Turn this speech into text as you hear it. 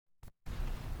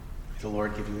The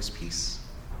Lord give you his peace.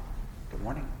 Good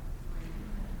morning.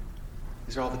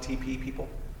 These are all the TP people?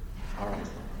 All right.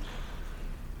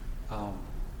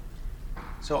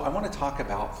 So I want to talk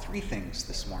about three things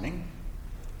this morning.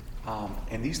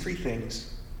 And these three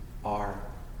things are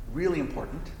really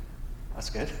important. That's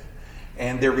good.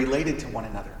 And they're related to one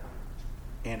another.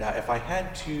 And if I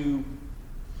had to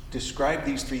describe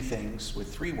these three things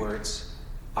with three words,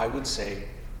 I would say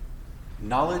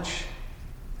knowledge,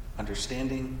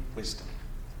 understanding, wisdom.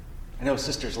 I know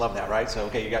sisters love that, right? So,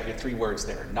 okay, you got your three words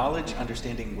there. Knowledge,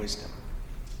 understanding, wisdom.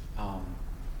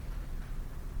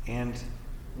 And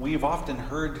we've often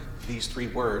heard these three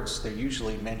words. They're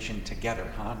usually mentioned together,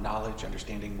 Knowledge,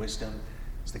 understanding, wisdom.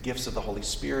 It's the gifts of the Holy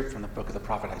Spirit from the book of the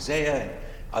prophet Isaiah and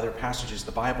other passages of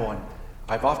the Bible. And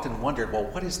I've often wondered, well,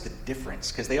 what is the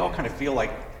difference? Because they all kind of feel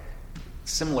like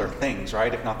similar things,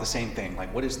 right? If not the same thing.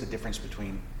 Like, what is the difference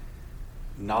between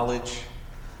knowledge,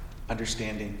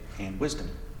 understanding, and wisdom?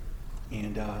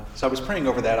 And so I was praying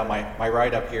over that on my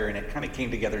ride up here, and it kind of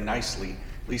came together nicely,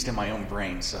 at least in my own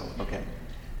brain. So, okay.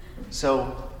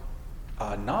 So,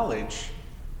 knowledge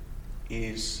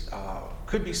is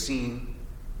could be seen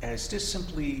as just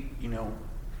simply,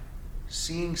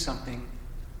 seeing something,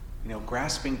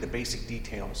 grasping the basic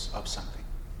details of something,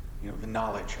 the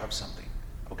knowledge of something,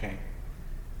 okay?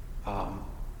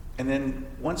 And then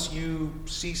once you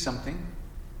see something,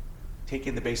 take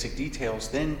in the basic details,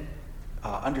 then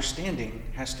understanding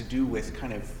has to do with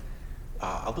kind of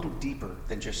a little deeper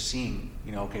than just seeing,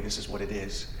 okay, this is what it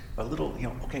is. But a little,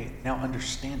 okay, now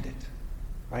understand it,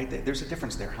 right? There's a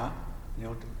difference there,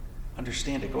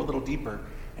 understand it, go a little deeper.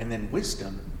 And then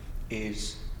wisdom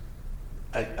is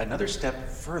another step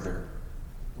further,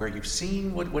 where you've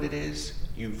seen what it is,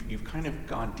 you've kind of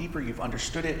gone deeper, you've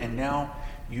understood it, and now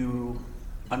you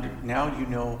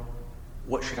know,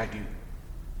 what should I do?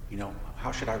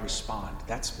 How should I respond?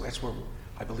 That's where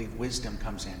I believe wisdom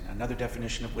comes in. Another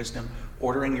definition of wisdom: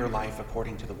 ordering your life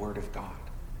according to the Word of God.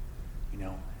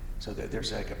 So that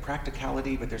there's like a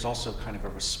practicality, but there's also kind of a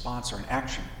response or an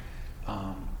action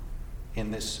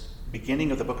in this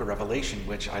beginning of the book of Revelation,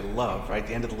 which I love, right? At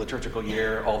the end of the liturgical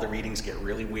year, all the readings get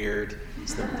really weird.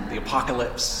 It's the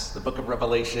apocalypse, the book of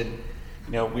Revelation.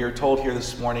 We are told here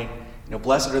this morning,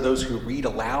 blessed are those who read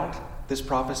aloud this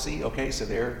prophecy. Okay, so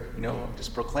they're,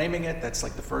 just proclaiming it. That's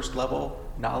like the first level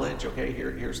knowledge. Okay,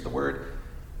 here's the word.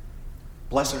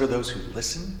 Blessed are those who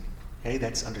listen. Okay,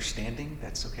 that's understanding.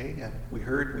 That's okay. We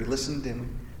heard, we listened, and we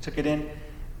took it in.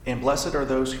 And blessed are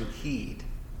those who heed.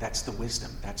 That's the wisdom.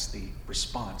 That's the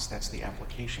response. That's the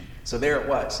application. So there it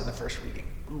was in the first reading.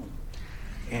 Ooh.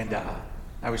 And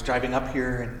I was driving up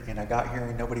here, and I got here,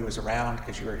 and nobody was around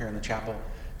because you were here in the chapel.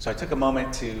 So I took a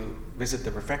moment to visit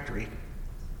the refectory.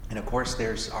 And of course,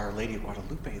 there's Our Lady of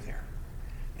Guadalupe there.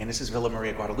 And this is Villa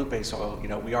Maria Guadalupe, so,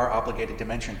 we are obligated to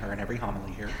mention her in every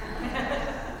homily here.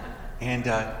 And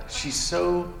she's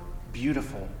so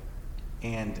beautiful.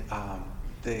 And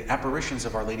the apparitions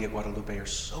of Our Lady of Guadalupe are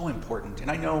so important.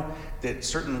 And I know that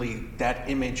certainly that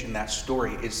image and that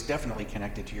story is definitely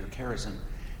connected to your charism.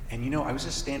 And I was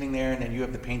just standing there, and then you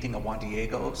have the painting of Juan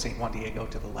Diego, St. Juan Diego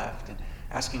to the left, and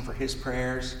asking for his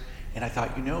prayers. And I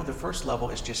thought, the first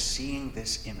level is just seeing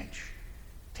this image,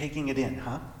 taking it in,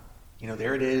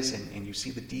 there it is, and you see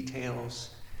the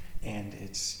details, and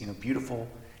it's, beautiful.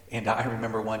 And I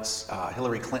remember once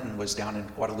Hillary Clinton was down in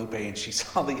Guadalupe, and she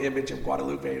saw the image of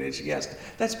Guadalupe, and she asked,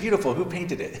 "That's beautiful, who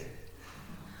painted it?"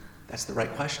 That's the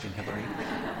right question, Hillary.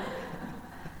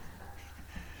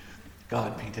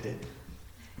 God painted it.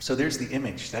 So there's the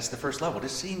image. That's the first level,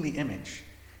 just seeing the image.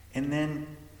 And then,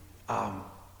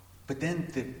 but then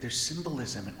there's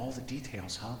symbolism and all the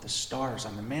details, The stars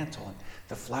on the mantle, and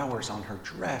the flowers on her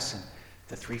dress, and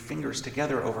the three fingers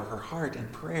together over her heart in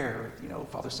prayer,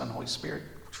 Father, Son, Holy Spirit,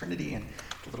 Trinity, and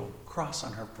the little cross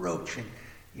on her brooch, and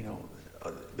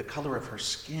the color of her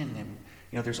skin,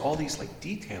 and there's all these like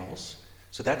details.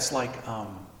 So that's like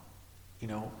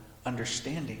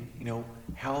understanding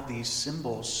how these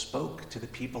symbols spoke to the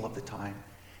people of the time.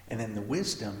 And then the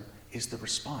wisdom is the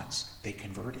response. They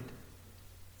converted.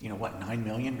 9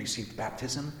 million received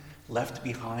baptism, left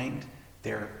behind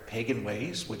their pagan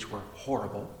ways, which were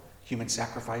horrible, human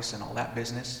sacrifice and all that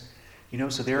business.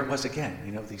 So there it was again,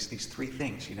 these three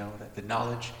things, the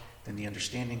knowledge, then the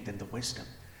understanding, then the wisdom.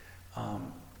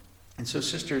 And so,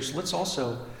 sisters, let's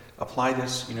also apply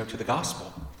this, to the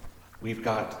gospel. We've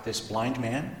got this blind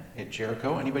man at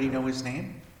Jericho. Anybody know his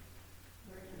name?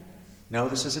 No,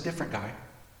 this is a different guy.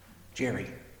 Jerry.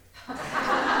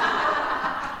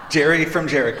 Jerry from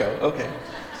Jericho. Okay.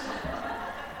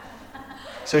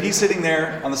 So he's sitting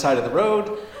there on the side of the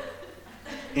road,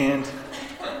 and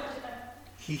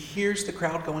he hears the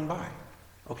crowd going by.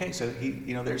 Okay, so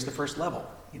there's the first level.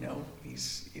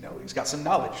 He's got some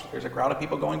knowledge. There's a crowd of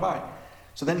people going by.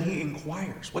 So then he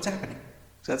inquires, what's happening?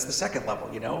 So that's the second level.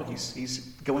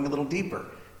 He's going a little deeper.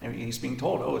 And he's being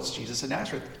told, oh, it's Jesus of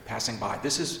Nazareth passing by.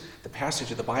 This is the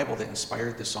passage of the Bible that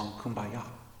inspired the song Kumbaya.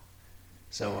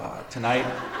 So tonight,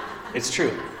 it's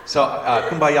true. So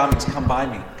Kumbaya means come by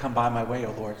me, come by my way,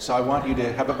 O Lord. So I want you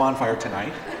to have a bonfire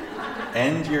tonight.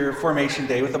 End your formation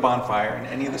day with a bonfire. And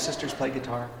any of the sisters play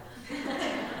guitar?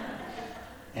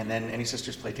 And then any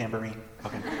sisters play tambourine?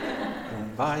 Okay.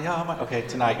 Kumbaya. Okay,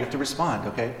 tonight you have to respond,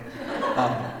 okay?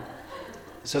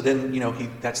 So then,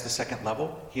 that's the second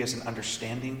level. He has an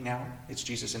understanding now. It's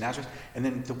Jesus of Nazareth. And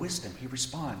then the wisdom, he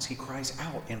responds. He cries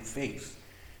out in faith.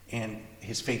 And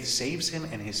his faith saves him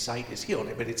and his sight is healed.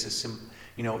 But it's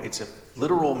a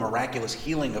literal miraculous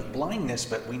healing of blindness.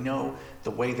 But we know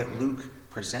the way that Luke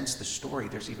presents the story,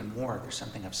 there's even more. There's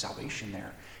something of salvation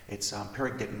there. It's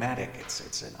paradigmatic.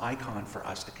 It's an icon for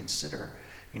us to consider,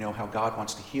 how God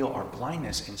wants to heal our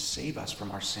blindness and save us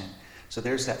from our sin. So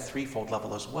there's that threefold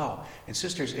level as well. And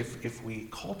sisters, if we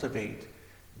cultivate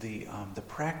the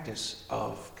practice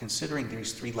of considering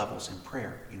these three levels in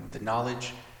prayer, the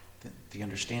knowledge, the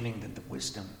understanding, and the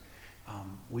wisdom,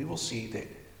 we will see that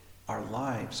our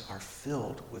lives are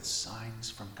filled with signs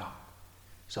from God.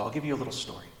 So I'll give you a little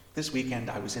story. This weekend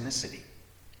I was in a city,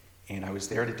 and I was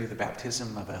there to do the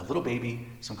baptism of a little baby,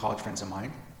 some college friends of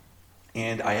mine.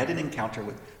 And I had an encounter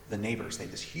with the neighbors. They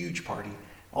had this huge party.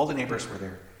 All the neighbors were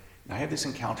there. And I had this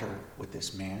encounter with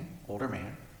this man, older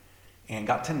man, and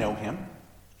got to know him.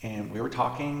 And we were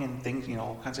talking and things,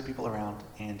 all kinds of people around.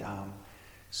 And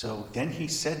so then he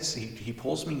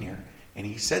pulls me near, and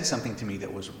he said something to me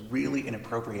that was really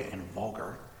inappropriate and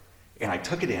vulgar. And I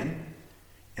took it in,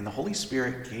 and the Holy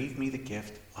Spirit gave me the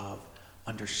gift of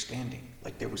understanding.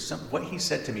 Like there was what he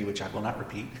said to me, which I will not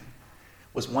repeat,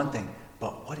 was one thing,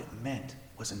 but what it meant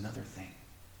was another thing.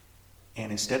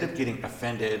 And instead of getting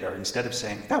offended or instead of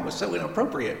saying, that was so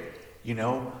inappropriate,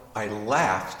 I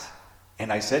laughed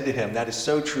and I said to him, that is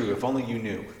so true. If only you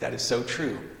knew. That is so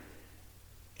true.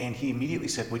 And he immediately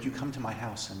said, would you come to my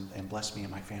house and bless me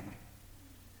and my family?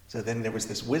 So then there was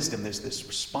this wisdom, there's this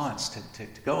response to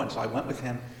go. And so I went with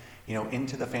him,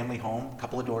 into the family home, a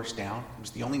couple of doors down. He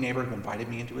was the only neighbor who invited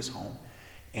me into his home.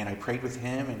 And I prayed with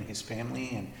him and his family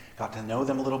and got to know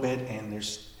them a little bit. And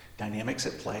there's dynamics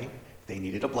at play. They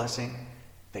needed a blessing.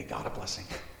 They got a blessing.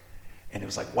 And it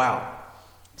was like, wow.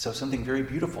 So something very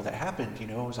beautiful that happened,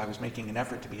 as I was making an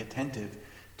effort to be attentive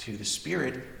to the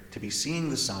Spirit, to be seeing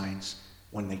the signs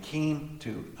when they came,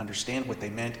 to understand what they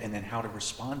meant, and then how to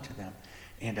respond to them.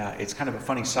 And it's kind of a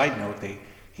funny side note.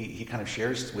 He kind of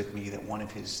shares with me that one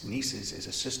of his nieces is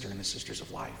a sister in the Sisters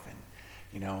of Life.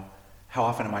 And, how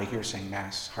often am I here saying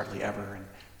Mass? Hardly ever. And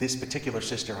this particular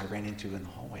sister I ran into in the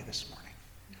hallway this morning.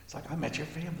 It's like, I met your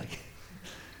family.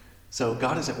 So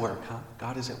God is at work, huh?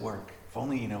 God is at work. If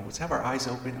only, let's have our eyes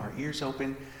open, our ears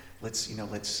open. Let's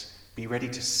be ready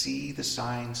to see the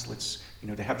signs. Let's,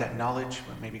 to have that knowledge,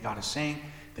 what maybe God is saying,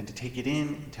 then to take it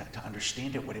in, to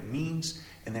understand it, what it means,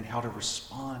 and then how to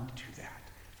respond to that.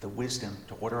 The wisdom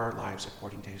to order our lives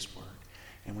according to his word.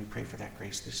 And we pray for that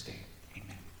grace this day.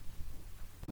 Amen.